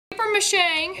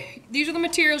macheing, these are the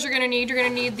materials you're going to need. You're going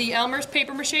to need the Elmer's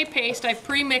paper mache paste. I've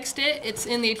pre-mixed it. It's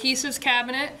in the adhesives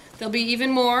cabinet. There'll be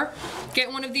even more.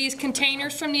 Get one of these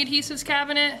containers from the adhesives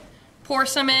cabinet. Pour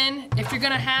some in. If you're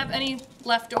going to have any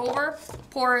left over,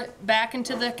 pour it back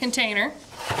into the container.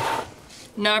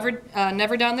 Never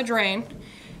down the drain.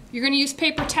 You're going to use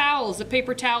paper towels. The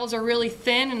paper towels are really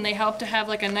thin and they help to have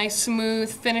like a nice smooth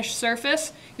finished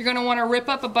surface. You're going to want to rip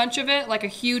up a bunch of it, like a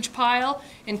huge pile,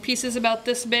 in pieces about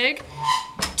this big.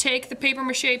 Take the paper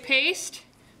mache paste,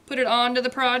 put it onto the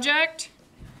project,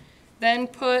 then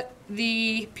put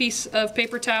the piece of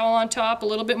paper towel on top, a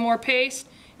little bit more paste,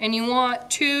 and you want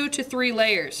 2 to 3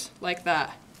 layers like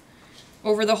that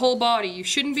over the whole body. You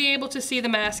shouldn't be able to see the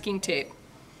masking tape.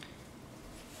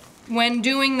 When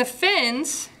doing the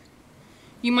fins,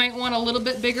 you might want a little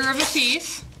bit bigger of a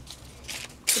piece,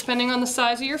 depending on the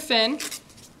size of your fin.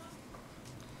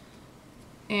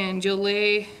 And you'll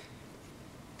lay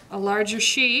a larger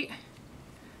sheet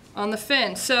on the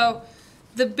fin. So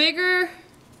the bigger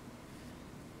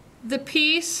the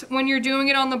piece, when you're doing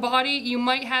it on the body, you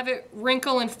might have it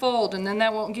wrinkle and fold, and then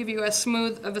that won't give you as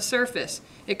smooth of a surface.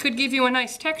 It could give you a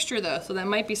nice texture though, so that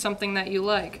might be something that you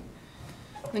like.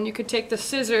 Then you could take the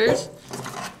scissors,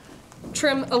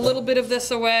 trim a little bit of this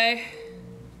away,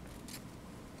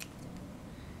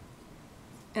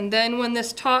 and then when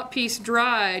this top piece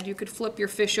dried, you could flip your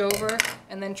fish over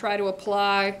and then try to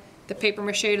apply the paper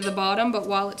mache to the bottom. But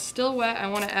while it's still wet, I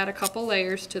want to add a couple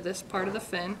layers to this part of the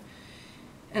fin.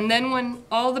 And then when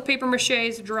all the paper mache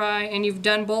is dry and you've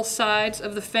done both sides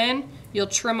of the fin, you'll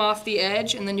trim off the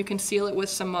edge and then you can seal it with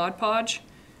some Mod Podge.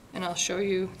 And I'll show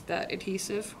you that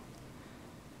adhesive.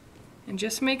 And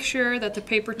just make sure that the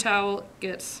paper towel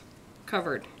gets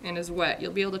covered and is wet.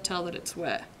 You'll be able to tell that it's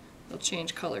wet. They'll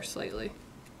change color slightly.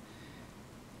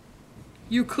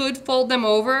 You could fold them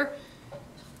over,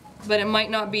 but it might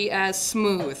not be as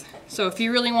smooth. So if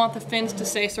you really want the fins to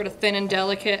stay sort of thin and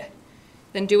delicate,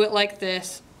 then do it like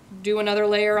this. Do another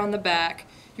layer on the back.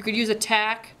 You could use a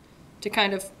tack to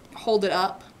kind of hold it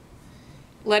up.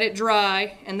 Let it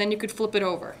dry, and then you could flip it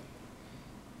over.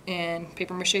 And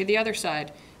paper mache the other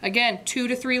side. Again, 2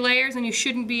 to 3 layers, and you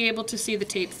shouldn't be able to see the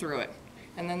tape through it.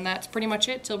 And then that's pretty much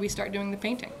it till we start doing the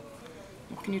painting.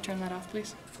 Can you turn that off,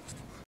 please?